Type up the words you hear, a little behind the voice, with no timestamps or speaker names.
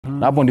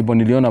Na hapo ndipo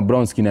niliona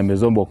Browkskin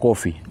amezombwa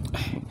Kofi.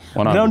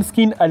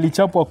 Browkskin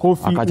alichapwa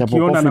Kofi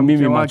ukiona na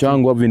mimi macho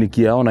yangu hapo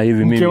nikiaona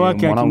hivi mimi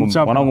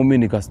mwanangu mimi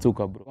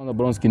nikastuka bro. Kwanza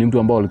Browkskin ni mtu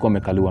ambao alikuwa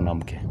amekaliwa na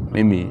mke.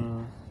 Mimi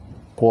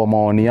kwa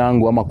maoni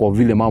yangu ama kwa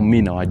vile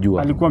mimi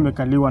nawajua alikuwa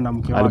amekaliwa na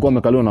mke wake. Alikuwa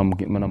amekaliwa na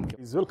mke.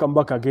 Welcome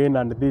back again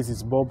and this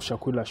is Bob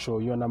Shakula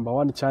Show, your number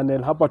 1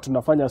 channel. Hapa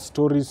tunafanya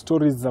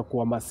stories za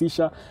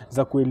kuhamasisha,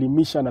 za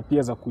kuelimisha na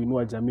pia za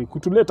kuinua jamii,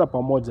 kutuleta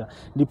pamoja.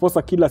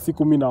 Ndiposa kila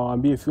siku mimi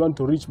nawaambia if you want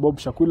to reach Bob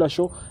Shakula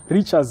Show,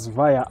 reach us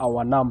via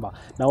our number.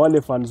 Na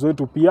wale fans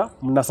wetu pia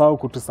mnasahau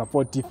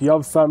kutusupport. If you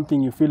have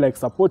something you feel like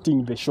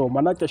supporting the show,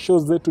 manake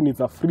shows zetu ni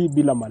za free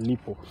bila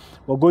malipo.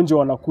 Wagonjwa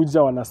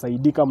wanakuja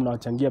wanasaidika,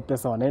 mnawachangia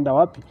pesa, wanaenda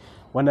wapi?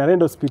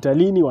 Wanaenda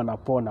hospitalini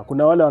wanapona.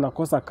 Kuna wale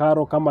wanakosa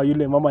karo kama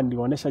yule mama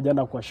nilionyesha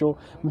jana kwa show.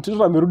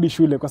 Mtoto amerudi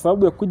shule kwa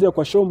sababu ya kuja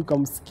kwa show,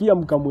 mkamsikia,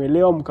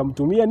 mkamuelewa,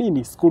 mkamtumia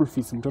nini? School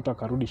fees, mtoto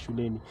akarudi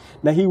shuleni.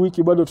 Na hii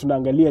wiki bado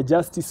tunaangalia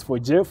justice for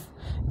Jeff,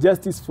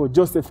 justice for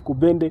Joseph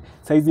Kubende,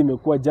 saizi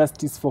imekuwa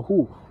justice for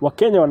who?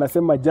 Wakenya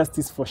wanasema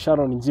justice for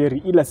Sharon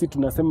Njeri, ila si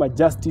tunasema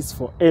justice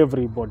for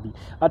everybody.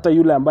 Hata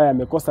yule ambaye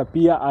amekosa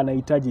pia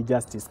anahitaji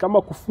justice.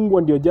 Kama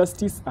kufungwa ndio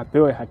justice,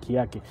 apewe haki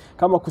yake.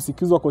 Kama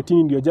kusikizwa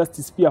kotini ndio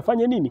justice, pia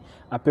afanye nini?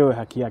 Apewe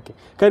haki yake.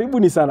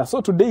 Karibuni sana.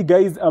 So today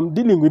guys, I'm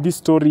dealing with this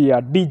story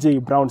ya DJ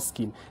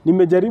Browkskin.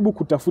 Nimejaribu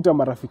kutafuta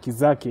marafiki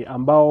zake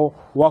ambao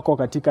wako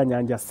katika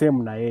nyanja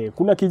same na yeye.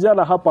 Kuna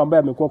kijana hapa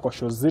ambaye amekuwa kwa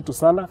shows zetu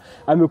sana,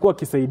 amekuwa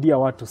akisaidia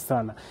watu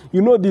sana.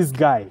 You know this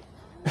guy.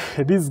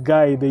 This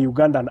guy, the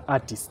Ugandan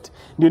artist.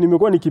 Ndio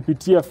nimekuwa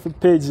nikipitia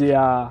page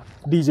ya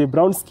DJ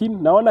Browkskin,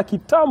 naona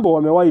kitambo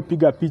wamewahi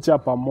piga picha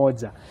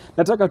pamoja.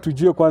 Nataka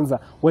tujue kwanza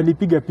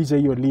walipiga picha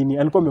hiyo lini,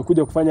 alikuwa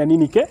amekuja kufanya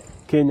nini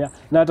Kenya,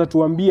 na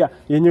atatuambia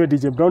yenyewe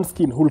DJ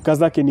Browkskin hulka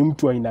zake ni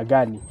mtu aina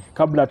gani.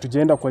 Kabla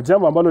tujaenda kwa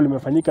jambo ambalo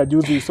limefanyika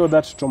juzi, so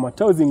that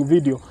traumatizing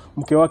video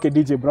mke wake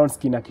DJ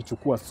Browkskin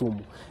akichukua sumu.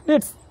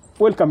 Let's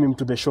welcome him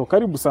to the show.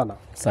 Karibu sana.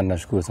 Sana,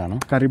 nashukuru sana.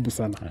 Karibu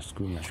sana.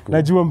 Nashukuru.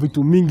 Najua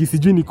vitu mingi,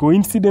 sijui ni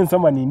coincidence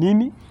ama ni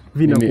nini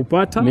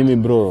vinakupata. Mimi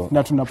bro,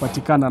 na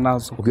tunapatikana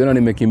nazo. Ukiona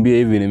nimekimbia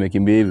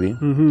hivi.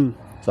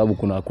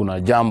 Sababu kuna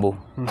jambo.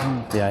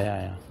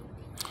 Ya.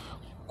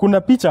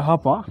 Kuna picha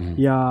hapa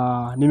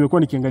ya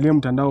nimekuwa nikiangalia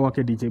mtandao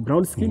wake DJ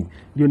Browkskin,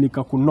 ndio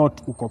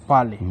nikakunote uko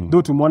pale.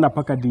 Ndio tumeona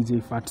paka DJ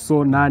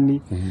Fatso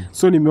nani.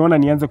 So nimeona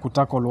nianze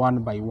kutackle one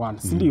by one,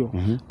 si ndio?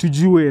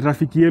 Tujue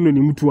rafiki yenu ni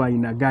mtu wa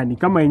aina gani,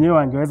 kama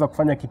yenyewe angeweza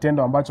kufanya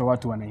kitendo ambacho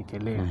watu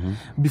wanaekelea.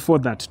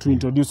 Before that to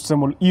introduce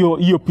Samuel,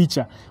 hiyo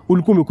picha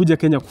ulikuwa umekuja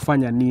Kenya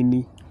kufanya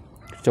nini?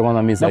 Cha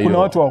kwanza mimi sasa, kuna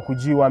watu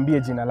hawakujui,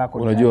 waambie jina lako.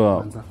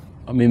 Unajua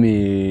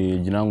mimi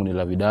jina langu ni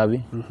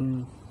Lavidavi.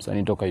 Sasa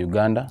nitoka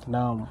Uganda.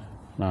 Naam.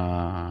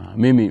 Na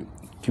mimi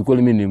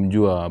kikweli mimi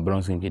nilimjua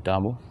Browkskin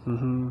kitambo.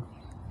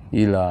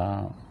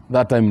 Ila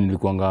that time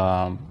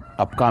nilikuanga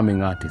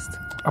upcoming artist.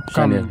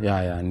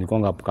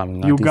 Nilikuanga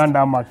upcoming artist.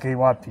 Uganda ama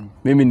wapi?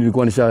 Mimi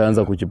nilikuwa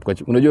nishaanza kuchipuka.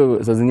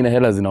 Unajua saa zingine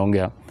hela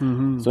zinaongea.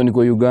 So niko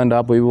Uganda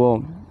hapo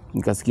hivyo,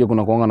 nikasikia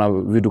kuna kuanga na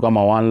vitu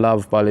kama One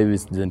Love pale hivi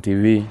Citizen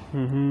TV.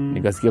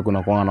 Nikasikia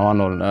kuna kuanga na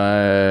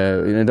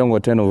inaitwa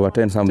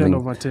 10/10 something.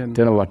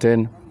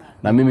 10/10.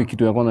 Na mimi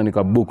kitu ya kwanza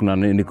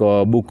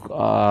nikabook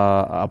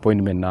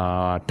appointment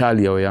na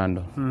Tali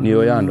Oyando. Ni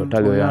Oyando,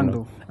 Tali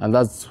Oyando. And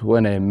that's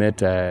when I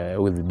met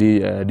with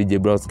DJ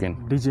Browkskin.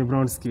 DJ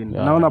Browkskin.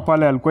 Naona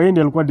pale alikuwa yeye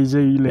ndiye alikuwa DJ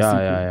ile siku.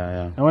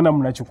 Naona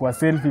mnachukua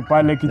selfie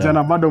pale,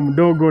 kijana bado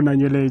mdogo na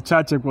nywele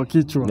chache kwa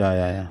kichwa.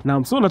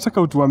 Na so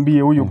nataka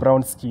utuambie huyu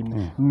Browkskin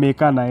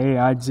mmekaa na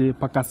yeye aje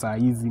paka saa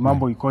hizi,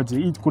 mambo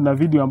ikoje? Kuna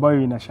video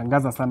ambayo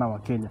inashangaza sana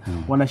Wakenya.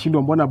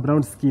 Wanashindwa mbona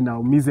Browkskin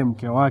aumize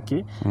mke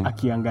wake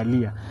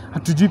akiangalia.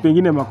 Hatujui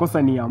pengine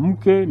makosa ni ya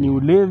mke, ni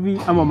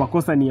ulevi, ama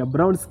makosa ni ya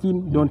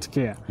Browkskin, don't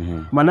care.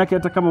 Manake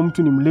hata kama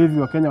mtu ni mlevi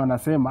wa Kenya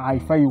wanasema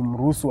haifai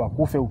umruhusu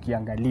akufe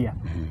ukiangalia.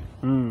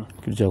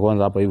 Kitu cha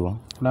kwanza hapa hivyo.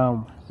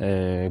 Naam.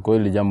 Kwa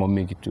ile jambo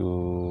mimi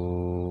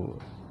kitu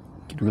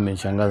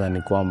kimeshangaza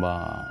ni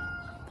kwamba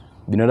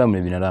binadamu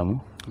ni binadamu.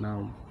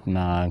 Naam.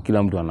 Na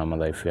kila mtu ana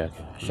madhaifu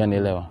yake.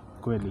 Shanielewa?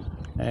 Kweli.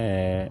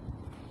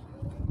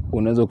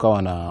 Unaweza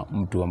ukawa na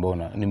mtu ambao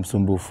ni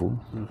msumbufu.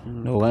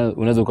 Na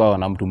unaweza ukawa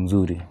na mtu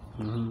mzuri.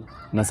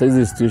 Na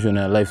saizi situation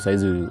ya life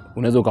saizi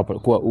unaweza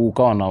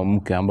ukawa na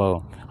mke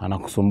ambao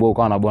anakusumbua,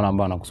 ukawa na bwana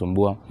ambao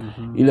anakusumbua.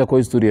 Ile kwa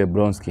historia ya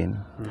Browkskin,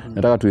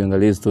 nataka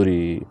tuangalie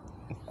story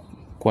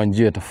kwa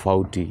njia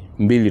tofauti,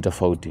 mbili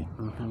tofauti.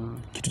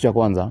 Kitu cha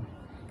kwanza,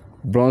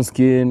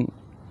 Browkskin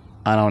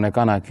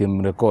anaonekana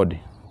akimrekodi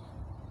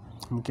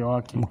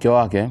mke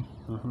wake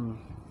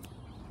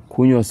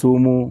kunywa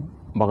sumu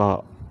mpaka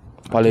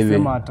pale hivi,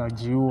 sema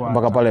atajiua,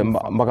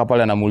 mpaka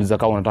pale anamuuliza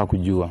kama unataka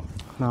kujua.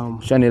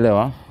 Naam.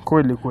 Shanielewa?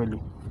 Kweli.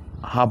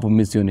 Hapo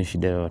mimi sioni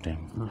shida yote.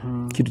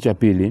 Kitu cha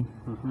pili,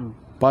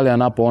 pale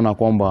anapoona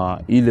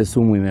kwamba ile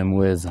sumu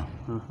imemweza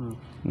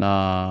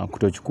na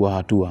kutochukua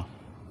hatua.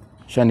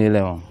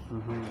 Shanielewa?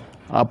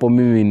 Hapo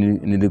mimi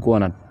nilikuwa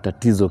na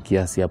tatizo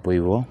kiasi hapo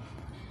hivyo.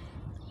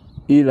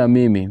 Ila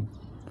mimi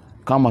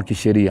kama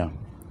kisheria,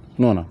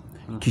 unaona?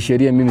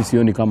 kisheria mimi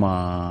sioni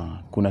kama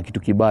kuna kitu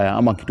kibaya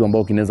ama kitu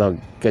ambao kinaweza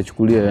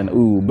kachukulia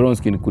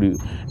Brownskin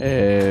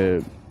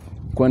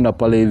kwenda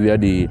pale hivi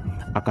hadi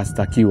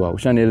akastakiwa.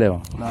 Ushanielewa?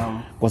 Naam.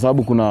 Kwa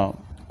sababu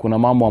kuna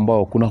mambo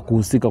ambao kuna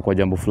kuhusika kwa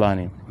jambo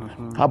fulani.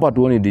 Hapa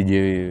tuoni DJ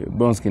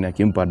Brownskin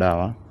akimpa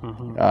dawa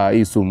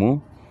hii sumu.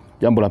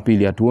 Jambo la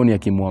pili hatuoni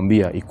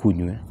akimwambia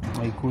ikunywe.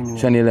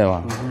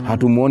 Ushanielewa?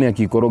 Hatumuoni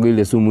akikoroga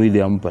ile sumu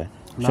ile ampe.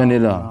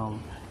 Ushanielewa?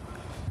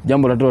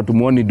 Jambo la tatu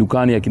tumuoni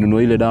dukani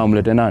akinunua ile dawa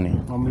amlete nani?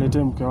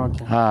 Amlete mke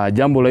wake.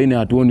 Jambo la nne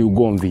hatuoni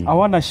ugomvi.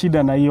 Hawana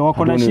shida na hiyo.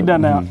 Wako na shida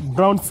na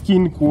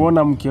Brownskin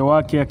kuona mke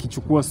wake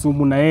akichukua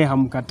sumu na yeye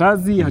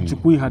hamkatazi,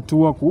 hachukui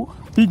hatua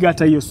kupiga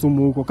hata hiyo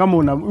sumu huko.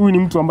 Kama huyu ni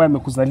mtu ambaye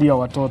amekuzalia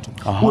watoto.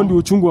 Huo ndio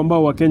uchungu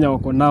ambao Wakenya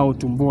wako nao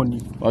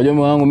tumboni.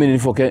 Wajua wangu mimi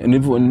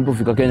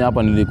nilipofika Kenya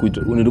hapa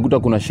nilikuta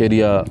kuna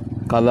sheria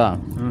kadhaa.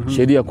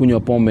 Sheria kunywa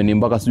pombe ni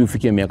mpaka sijui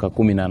ufikie miaka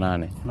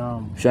 18.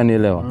 Naam.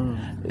 Ushanielewa?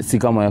 Si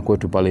kama ya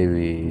kwetu pale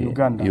hivi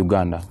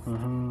Uganda.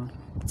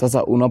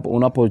 Sasa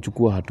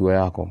unapochukua hatua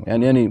yako,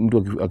 yani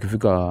mtu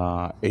akifika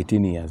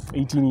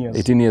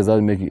 18 years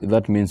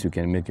that means you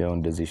can make your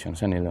own decision.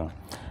 Ushanielewa?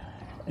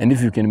 And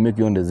if you can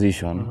make your own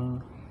decision,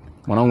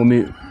 mwanangu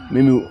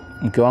mimi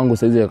mke wangu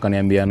saizi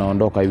akaniambia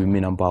naondoka hivi,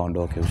 mimi nampa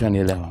aondoke.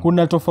 Ushanielewa?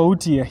 Kuna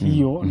tofauti ya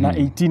hiyo na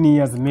 18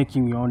 years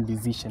making your own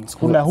decisions.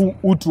 Kuna huu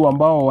utu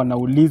ambao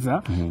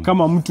wanauliza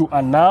kama mtu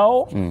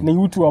anao, ni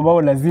utu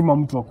ambao lazima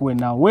mtu akuwe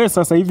nao. Wewe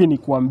sasa hivi ni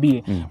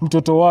kuambie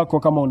mtoto wako,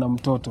 kama una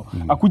mtoto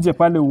akuje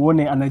pale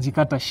uone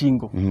anajikata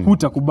shingo,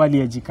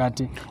 hutakubali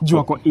ajikate juu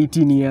ako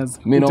 18 years.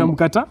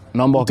 Utamkata?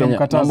 Naomba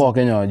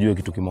Wakenya wajue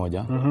kitu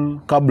kimoja.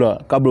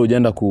 Kabla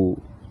hujaenda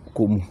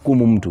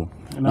kumhukumu mtu,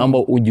 naomba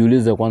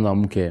ujiulize kwanza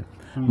mke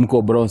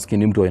wa Brownskin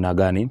ni mtu wa aina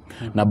gani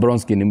na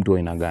Brownskin ni mtu wa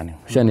aina gani.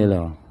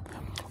 Ushanielewa?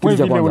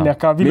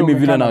 Mimi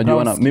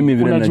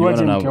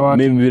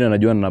vile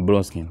najuana na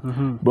Brownskin.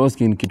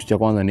 Brownskin kitu cha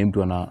kwanza ni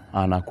mtu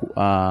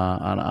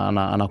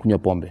anakunywa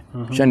pombe.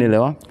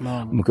 Ushanielewa?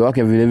 Mke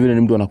wake vile vile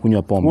ni mtu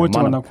anakunywa pombe.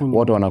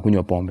 Wote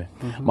wanakunywa pombe.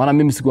 Maana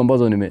mimi siku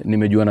ambazo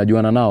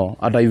nimejuana nao,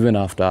 hata even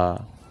after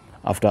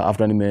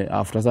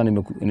sasa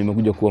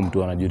nimekuja kuwa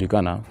mtu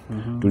anajulikana,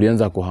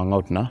 tulianza ku hang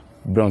out na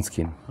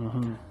Brownskin.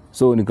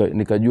 So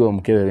nikajua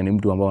mkewe ni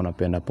mtu ambao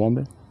anapenda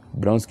pombe.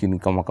 Brownskin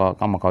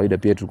kama kawaida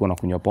pia tulikuwa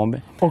tunakunywa pombe.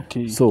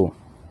 Okay. So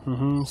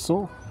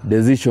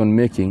decision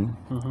making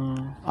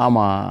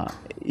ama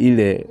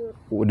ile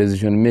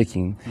decision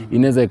making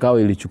inaweza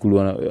ikawa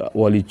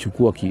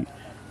walichukua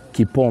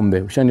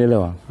kipombe.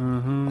 Ushanielewa?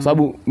 Kwa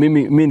sababu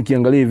mimi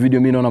nikiangalia video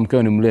mimi naona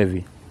mkewe ni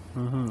mlevi.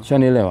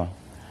 Ushanielewa?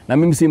 Na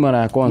mimi si mara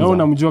ya kwanza. Na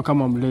unamjua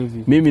kama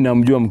mlevi? Mimi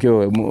namjua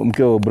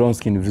mkeo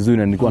Brownskin vizuri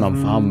na nilikuwa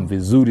namfahamu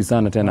vizuri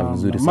sana tena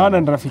vizuri sana.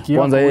 Maana ni rafiki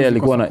yako.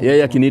 Kwanza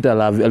yeye akiniita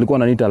Lavi, alikuwa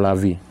ananiita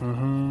Lavi.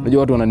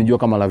 Unajua watu wananijua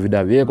kama Lavi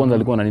Davi. Yeye kwanza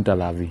alikuwa ananiita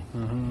Lavi.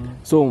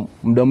 So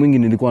muda mwingi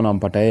nilikuwa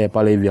nampata yeye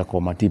pale hivi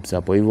kwa matips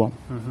hapo hivyo.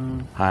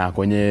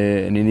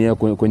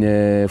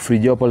 Kwenye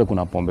fridge yao pale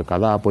kuna pombe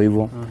kadhaa hapo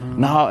hivyo.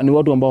 Na ni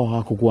watu ambao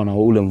hawakuwa na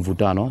ule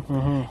mvutano.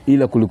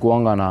 Ila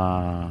kulikuanga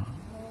na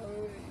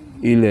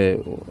ile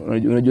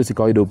unajua si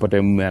kawaida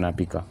upate mume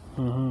anapika.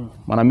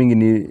 Mara mingi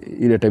ni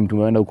ile time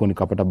tumeenda huko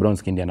nikapata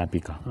Brownskin ndiye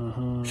anapika.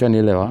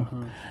 Ushanielewa?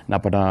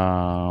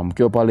 Napata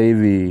mkeo pale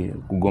hivi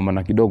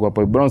kugombana kidogo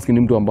hapo. Brownskin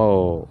ni mtu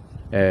ambao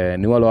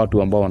ni wale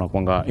watu ambao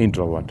wanakuanga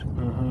introvert.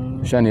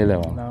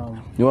 Ushanielewa?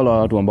 Ni wale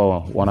watu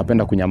ambao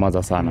wanapenda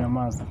kunyamaza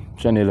sana.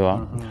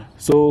 Ushanielewa?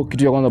 So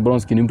kitu cha kwanza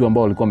Brownskin ni mtu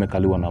ambao alikuwa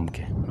amekaliwa na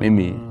mke.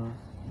 Mimi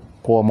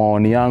kwa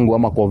maoni yangu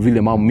ama kwa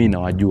vile mimi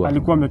nawajua,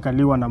 alikuwa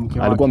amekaliwa na mke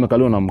wake. Alikuwa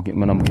amekaliwa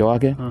na mke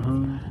wake.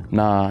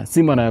 Na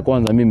si mara ya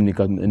kwanza mimi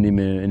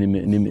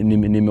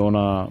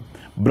nimeona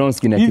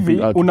Brownskin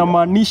hivi.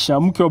 Unamaanisha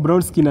mke wa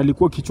Brownskin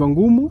alikuwa kichwa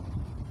ngumu?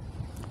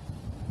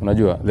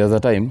 Unajua there's a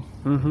time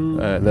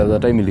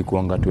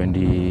ilikuanga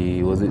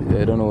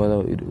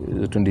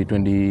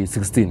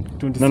 2016.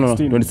 No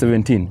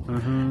 2017.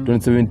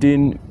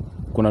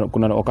 2017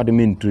 kuna wakati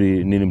mimi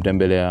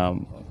nilimtembelea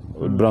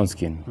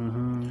Brownskin.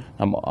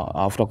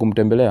 After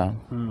kumtembelea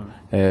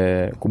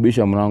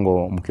kubisha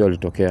mlango mkeo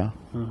alitokea.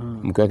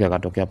 Mke wake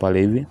akatokea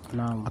pale hivi.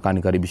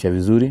 Akanikaribisha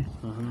vizuri.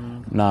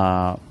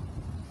 Na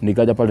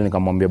nikaja pale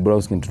nikamwambia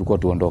Brownskin tulikuwa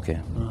tuondoke.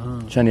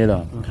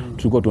 Ushanielewa?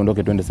 Tulikuwa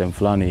tuondoke twende sehemu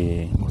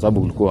fulani kwa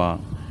sababu kulikuwa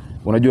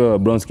unajua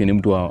Brownskin ni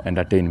mtu wa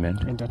entertainment.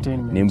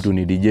 Ni mtu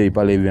ni DJ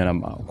pale hivi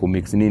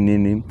kumix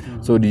nini.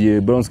 So DJ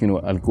Brownskin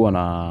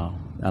alikuwa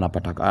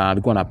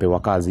alikuwa anapewa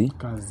kazi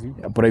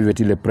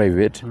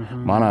private.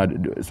 Maana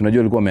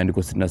unajua alikuwa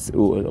ameandikwa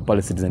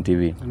pale Citizen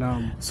TV.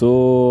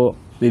 So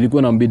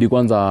ilikuwa inambidi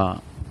kwanza,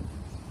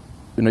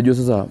 unajua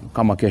sasa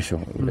kama kesho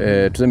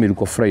tuseme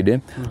ilikuwa Friday,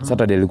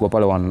 Saturday ilikuwa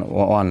pale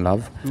One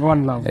Love.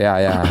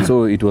 Yeah.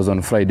 So it was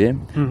on Friday.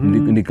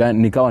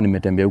 Nikawa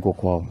nimetembea huko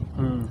kwao.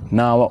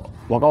 Na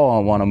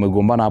wakawa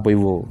wanamegombana hapo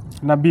hivyo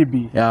na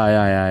bibi.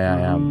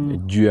 Ya.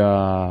 Juu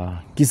ya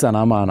kisa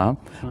na maana,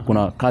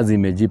 kuna kazi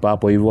imejipa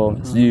hapo hivyo.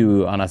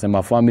 Sijui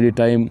anasema family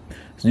time,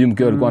 sijui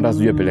mkeo alikuwa anataka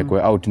sijui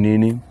apelekwe out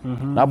nini.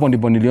 Na hapo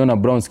ndipo niliona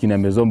Browkskin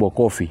amezombwa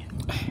Kofi.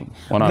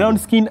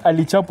 Browkskin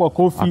alichapwa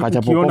Kofi,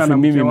 ukiona na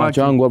mimi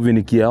macho yangu hivi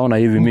nikiaona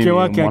hivi mimi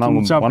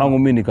mwanangu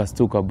mimi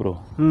nikastuka bro.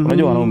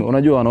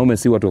 Unajua wanaume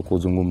si watu wa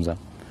kuzungumza.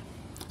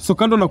 So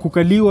kando na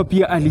kukaliwa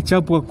pia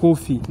alichapwa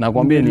Kofi.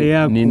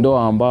 Nakwambia ni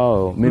ndoa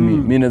ambao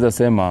mimi naweza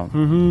sema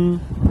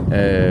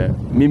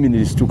mimi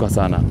nilishtuka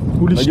sana.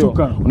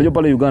 Ulishtuka? Unajua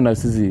pale Uganda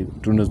sisi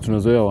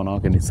tunazoea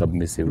wanawake ni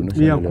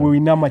submissive. Ya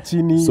kuinama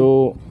chini.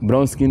 So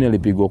Browkskin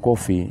alipigwa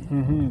Kofi.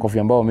 Kofi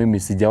ambao mimi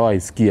sijawahi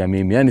sikia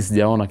mimi. Yaani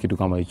sijaona kitu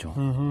kama hicho.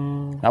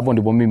 Hapo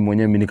ndipo mimi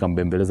mwenyewe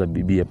nikambembeleza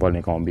bibi pale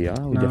nikamwambia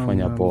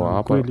hujafanya poa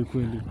hapa.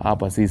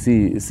 Hapa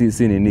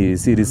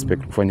si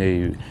respect kufanya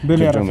hivi.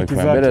 Mbele ya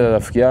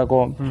rafiki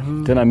yako.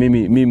 Tena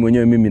mimi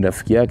mwenyewe mimi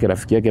rafiki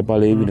yake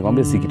pale hivi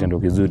nikamwambia si kitendo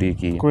kizuri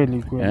hiki.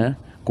 Kweli.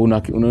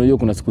 Unajua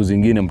kuna siku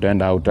zingine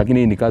mtaenda out, lakini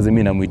hii ni kazi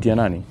mimi namuitia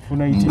nani?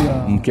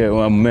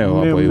 Unaitia mmeo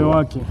hapo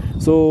hiyo.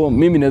 So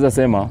mimi naweza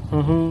sema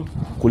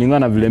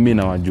kulingana vile mimi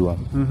nawajua.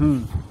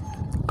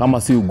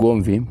 Kama si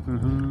ugomvi,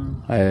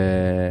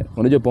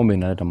 unajua pombe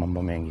inaleta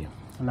mambo mengi.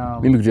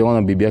 Mimi kitu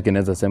kwanza bibi yake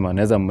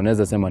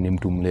naweza sema ni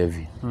mtu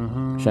mlevi.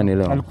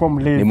 Ushanielewa? Alikuwa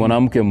mlevi. Ni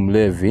mwanamke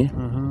mlevi.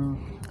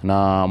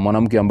 Na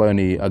mwanamke ambaye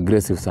ni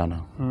aggressive sana.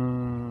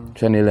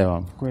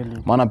 Ushanielewa?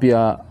 Maana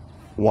pia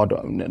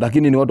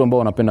lakini ni watu ambao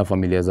wanapenda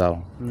familia zao.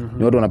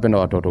 Ni watu wanapenda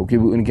watoto.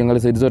 Nikiangalia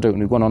side zote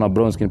nilikuwa naona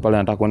Browkskin pale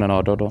anataka kwenda na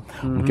watoto.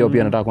 Mkeo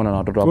pia anataka kwenda na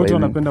watoto hapa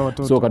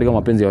hivi. So katika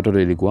mapenzi ya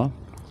watoto ilikuwa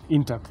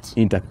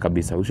intact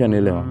kabisa.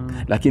 Ushanielewa?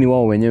 Lakini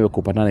wao wenyewe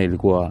kupatana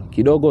ilikuwa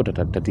kidogo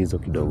tatizo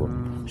kidogo.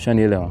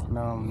 Ushanielewa?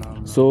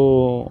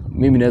 So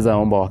mimi naweza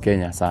omba wa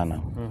Kenya sana.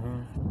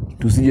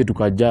 Tusije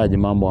tukajudge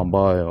mambo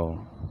ambayo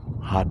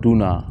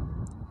hatuna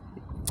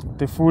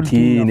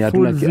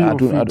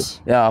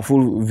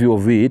full view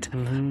of it.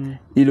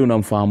 Ili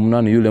unamfahamu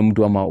nani yule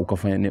mtu ama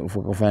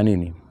ukafanya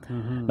nini.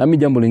 Na mimi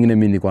jambo lingine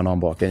mimi nilikuwa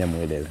naomba wa Kenya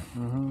muelewe.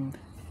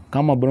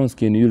 Kama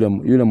Browkskin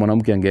yule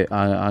mwanamke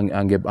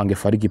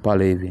angefariki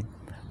pale hivi,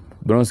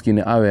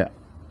 Browkskin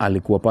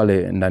alikuwa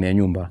pale ndani ya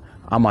nyumba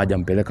ama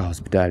hajampeleka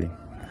hospitali,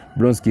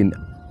 Browkskin,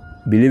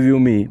 believe you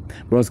me,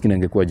 Browkskin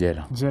angekuwa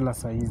jela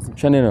saa hizi.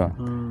 Ushanielewa?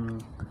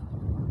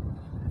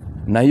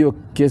 Na hiyo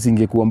kesi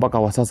ingekuwa mpaka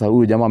wa sasa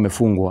huyu jamaa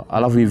amefungwa,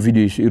 alafu hii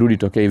video irudi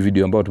tokea hii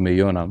video ambayo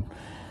tumeiona.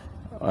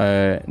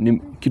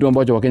 Ni kitu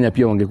ambacho Wakenya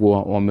pia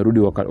wangekuwa wamerudi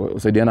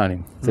wasaidia nani?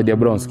 Saidia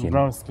Browkskin.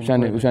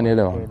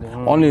 Ushanielewa?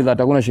 Only that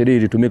hakuna sheria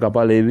ilitumika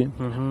pale hivi.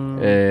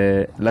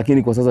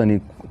 Lakini kwa sasa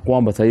ni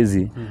kwamba saa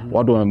hizi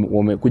watu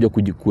wamekuja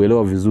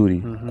kuelewa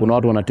vizuri. Kuna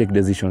watu wana take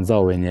decisions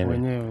zao wenyewe.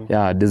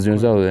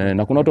 Decisions zao,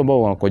 na kuna watu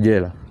ambao wako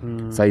jela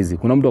saa hizi.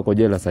 Kuna mtu ako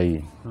jela saa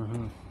hii.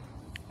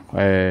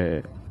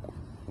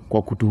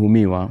 Kwa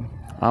kutuhumiwa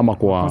ama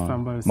kwa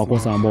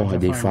makosa ambayo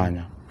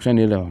hajaifanya.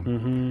 Ushanielewa?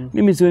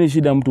 Mimi sioni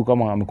shida mtu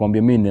kama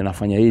amekwambia mimi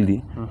ninafanya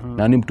hili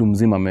na ni mtu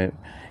mzima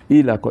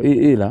ila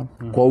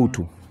kwa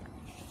utu.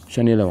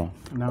 Ushanielewa?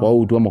 Kwa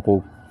utu ama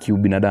kwa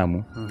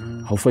kiubinadamu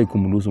haufai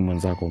kumruhusu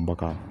mwenzako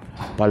mpaka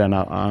pale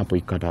hapo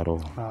ikata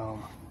roho.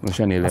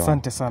 Ushanielewa?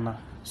 Asante sana.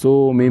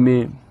 So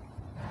mimi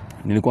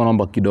nilikuwa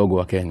naomba kidogo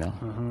wa Kenya.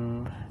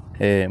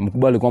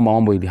 Mkubali kwamba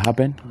mambo ili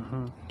happen.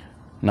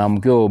 Na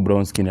mkeo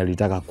Browkskin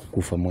alitaka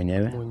kukufa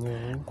mwenyewe.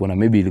 Kuna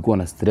maybe ilikuwa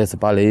na stress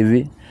pale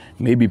hivi.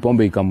 Maybe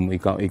pombe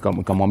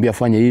ikamwambia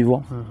fanye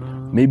hivyo.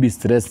 Maybe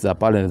stress za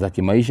pale za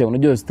kimaisha.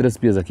 Unajua stress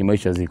pia za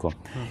kimaisha ziko.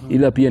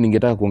 Ila pia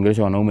ningetaka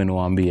kuongelesha wanaume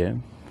niwaambie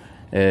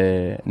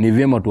ni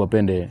vyema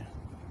tuwapende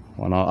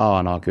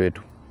wanawake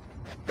wetu.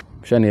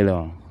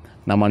 Ushanielewa?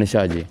 Na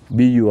maanishaje?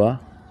 Be your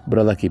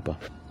brother keeper.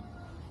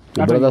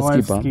 Your brother's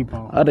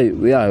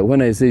keeper.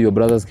 When I say your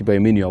brother's keeper I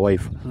mean your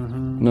wife.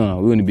 No,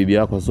 huyo ni bibi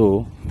yako.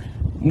 So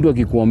mtu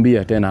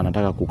akikuambia tena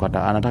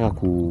anataka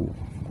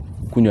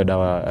kunywa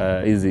dawa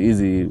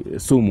hizi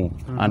sumu,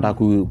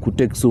 anataka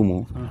kutake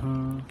sumu.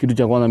 Kitu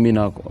cha kwanza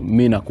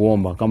mimi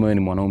nakuomba kama wewe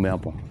ni mwanaume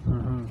hapo.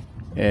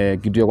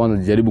 Kitu cha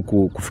kwanza jaribu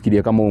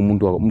kufikiria kama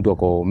mtu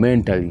ako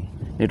mentally,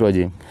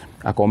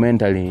 ako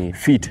mentally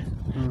fit.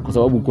 Kwa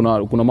sababu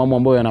kuna mambo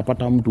ambayo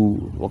yanapata mtu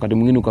wakati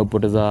mwingine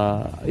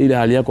ukapoteza ile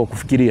hali yako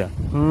kufikiria.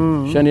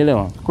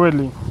 Ushanielewa?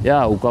 Kweli.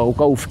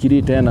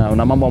 Ufikiri tena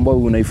na mambo ambayo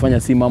unaifanya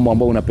si mambo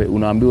ambayo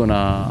unaambiwa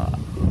na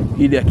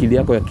ile akili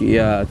yako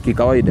ya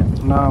kikawaida.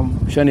 Naam.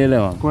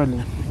 Ushanielewa?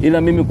 Kweli.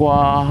 Ila mimi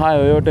kwa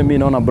hayo yote mimi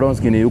naona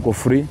Browkskin yuko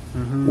free.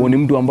 Ni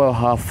mtu ambaye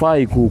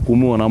hafai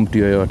kuhukumiwa na mtu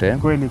yoyote.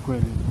 Kweli.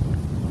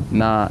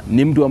 Na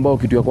ni mtu ambao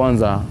kitu ya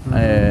kwanza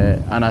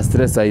ana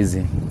stress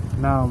hizi.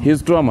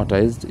 He's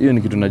traumatized. Hiyo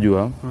ni kitu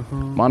najua.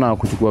 Maana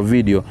kuchukua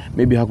video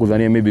maybe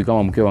hakudhania maybe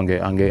kama mkeo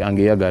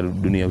angeaga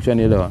dunia.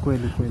 Ushanielewa?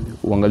 Kweli.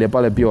 Uangalia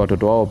pale pia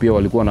watoto wao pia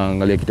walikuwa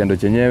wanaangalia kitendo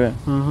chenyewe.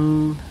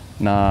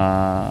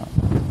 Na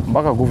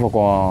mpaka kufa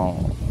kwa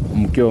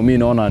mkeo mimi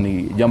naona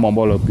ni jambo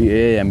ambalo pia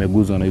yeye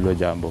ameguzwa na hilo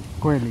jambo.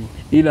 Kweli.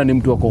 Ila ni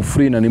mtu wako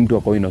free na ni mtu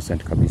wako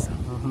innocent kabisa.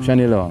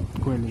 Ushanielewa?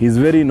 He's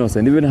very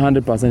innocent. Even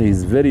 100%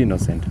 he's very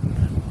innocent.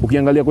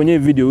 Ukiangalia kwenye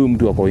video huyu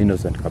mtu wako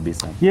innocent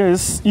kabisa.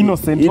 Yes,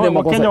 innocent.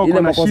 Wakenya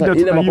wako na shida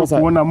tu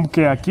kuona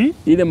mke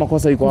ile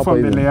makosa iko hapa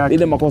hivi.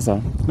 Ile makosa.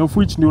 Na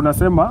which ndio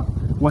unasema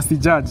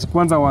wasijudge,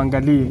 kwanza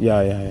waangalie.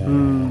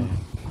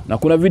 Na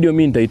kuna video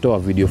mimi nitaitoa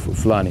video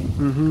fulani.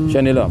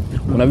 Shanielewa?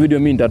 Kuna video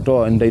mimi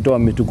nitaitoa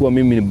mitukua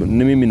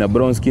mimi na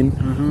Browkskin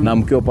na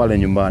mkeo pale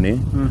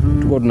nyumbani.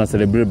 Tuko tuna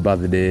celebrate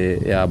birthday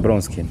ya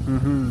Browkskin.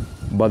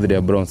 Birthday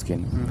ya Browkskin.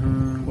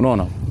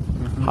 Unaona?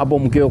 Hapo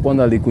mkeo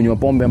kwanza alikunywa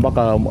pombe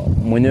mpaka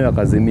mwenyewe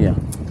akazimia.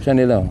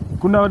 Shanielewa?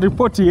 Kuna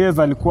ripoti yeye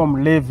alikuwa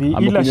mlevi,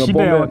 ila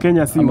shida ya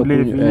Wakenya si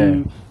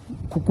mlevi.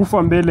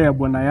 Kukufa mbele ya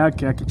bwana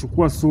yake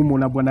akichukua sumu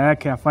na bwana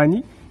yake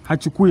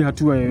hachukui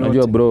hatua yoyote.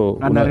 Unajua bro,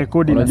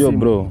 unajua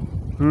bro.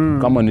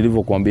 Kama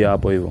nilivyokuambia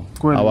hapo hivyo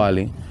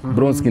awali,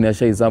 Browkskin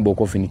ashaisambo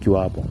Kofi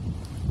nikiwa hapo.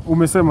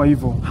 Umesema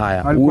hivyo.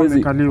 Haya,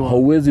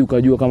 hauwezi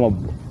ukajua kama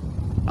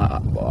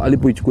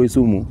alipoichukua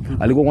sumu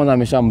alikuwa kwanza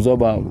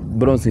ameshamzoba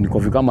Browkskin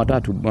Kofi kama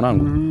 3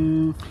 mwanangu.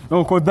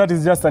 No, because that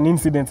is just an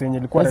incident yenye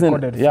ilikuwa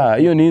recorded. Yeah,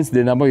 hiyo ni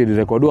incident ambayo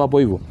ilirekodiwa hapo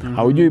hivyo.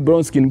 Haujui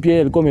Browkskin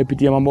pia alikuwa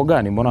amepitia mambo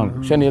gani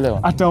mwanangu.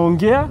 Shanielewa?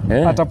 Ataongea,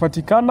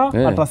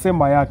 atapatikana,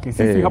 atasema yake.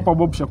 Sisi hapa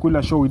Bob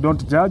Shakwila Show we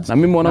don't judge. Na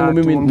mimi mwanangu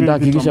mimi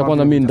nitahakikisha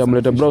kwanza mimi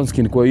nitamleta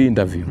Browkskin kwa hii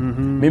interview.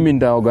 Mimi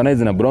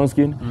nitaorganize na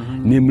Browkskin,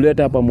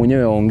 nimlete hapa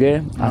mwenyewe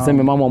aongee,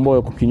 aseme mambo ambayo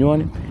yako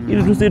kinywani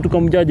ili tusije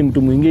tukamjaji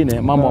mtu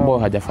mwingine mambo ambayo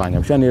hajafanya.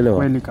 Ushanielewa?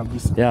 Kweli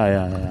kabisa.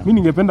 Yeah. Mimi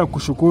ningependa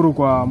kushukuru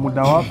kwa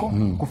muda wako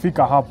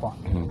kufika hapa.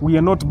 We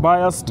are not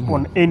biased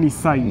on any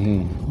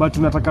side, but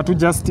tunataka tu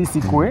justice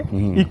ikuwe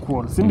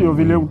equal. Si ndio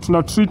vile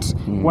tuna treat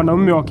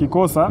wanaume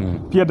wakikosa,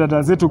 pia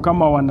dada zetu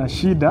kama wana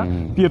shida,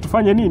 pia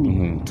tufanye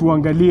nini?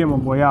 Tuangalie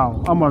mambo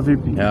yao ama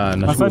vipi?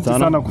 Asante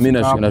sana. Mimi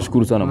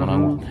nashukuru sana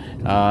mwanangu.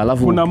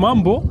 Alafu kuna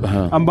mambo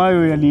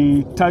ambayo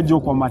yalitajwa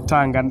kwa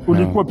matanga,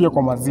 ulikuwa pia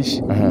kwa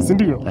mazishi. Si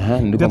ndio?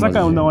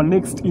 Nataka una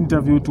next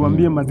interview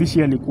tuambie mazishi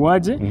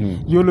yalikuaje,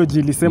 eulogy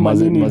ilisema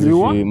nini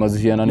iliua,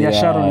 mazishi ya nani ya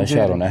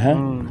Sharon.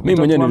 Mimi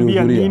mwenyewe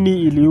nilihudhuria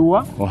nini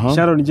iliua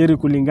Sharon Jerry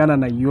kulingana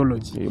na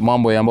eulogy,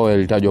 mambo ambayo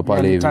yalitajwa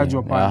pale hivi.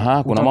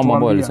 Kuna mambo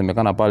ambayo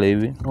yalisemekana pale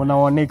hivi.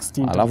 Una next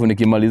interview. Alafu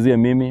nikimalizia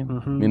mimi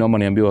naomba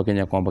niambie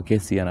Wakenya kwamba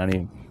kesi ya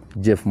nani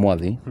Jeff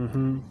Mwadhi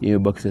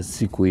imebaki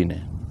siku 4.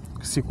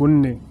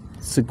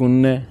 Siku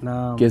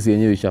 4 kesi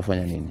yenyewe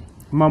ishafanya nini?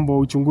 Mambo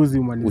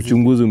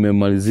uchunguzi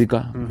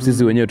umemalizika.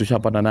 Sisi wenyewe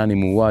tushapata nani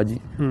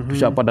muuaji,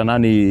 tushapata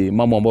nani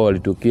mambo ambayo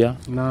yalitokea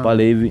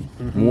pale hivi.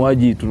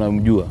 Muuaji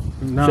tunamjua.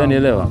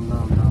 Ushanielewa?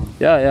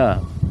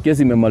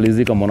 Kesi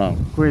imemalizika mwanangu.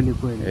 Kweli.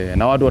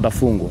 Na watu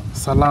watafungwa.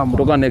 Salama.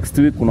 Kutoka next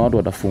week kuna watu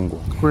watafungwa.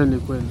 Kweli.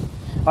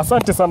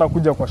 Asante sana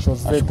kuja kwa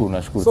shows zetu.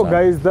 Nashukuru sana. So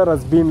guys, that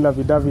has been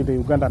Lavi David, the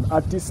Ugandan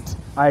artist.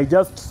 I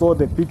just saw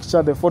the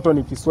picture, the photo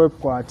nikiswipe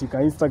kwa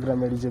atika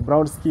Instagram LJ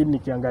Browkskin,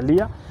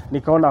 nikiangalia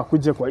nikaona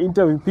akuje kwa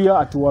interview pia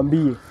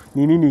atuambie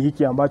ni nini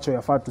hiki ambacho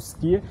yafaa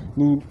tusikie,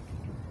 ni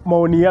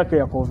maoni yake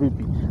yako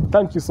vipi.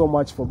 Thank you so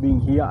much for being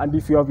here, and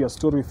if you have your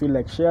story you feel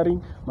like sharing,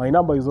 my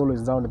number is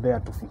always down there,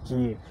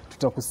 tufikie,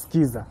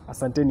 tutakusikiza.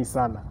 Asanteni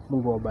sana,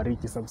 Mungu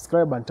awabariki.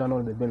 Subscribe and turn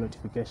on the bell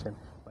notification.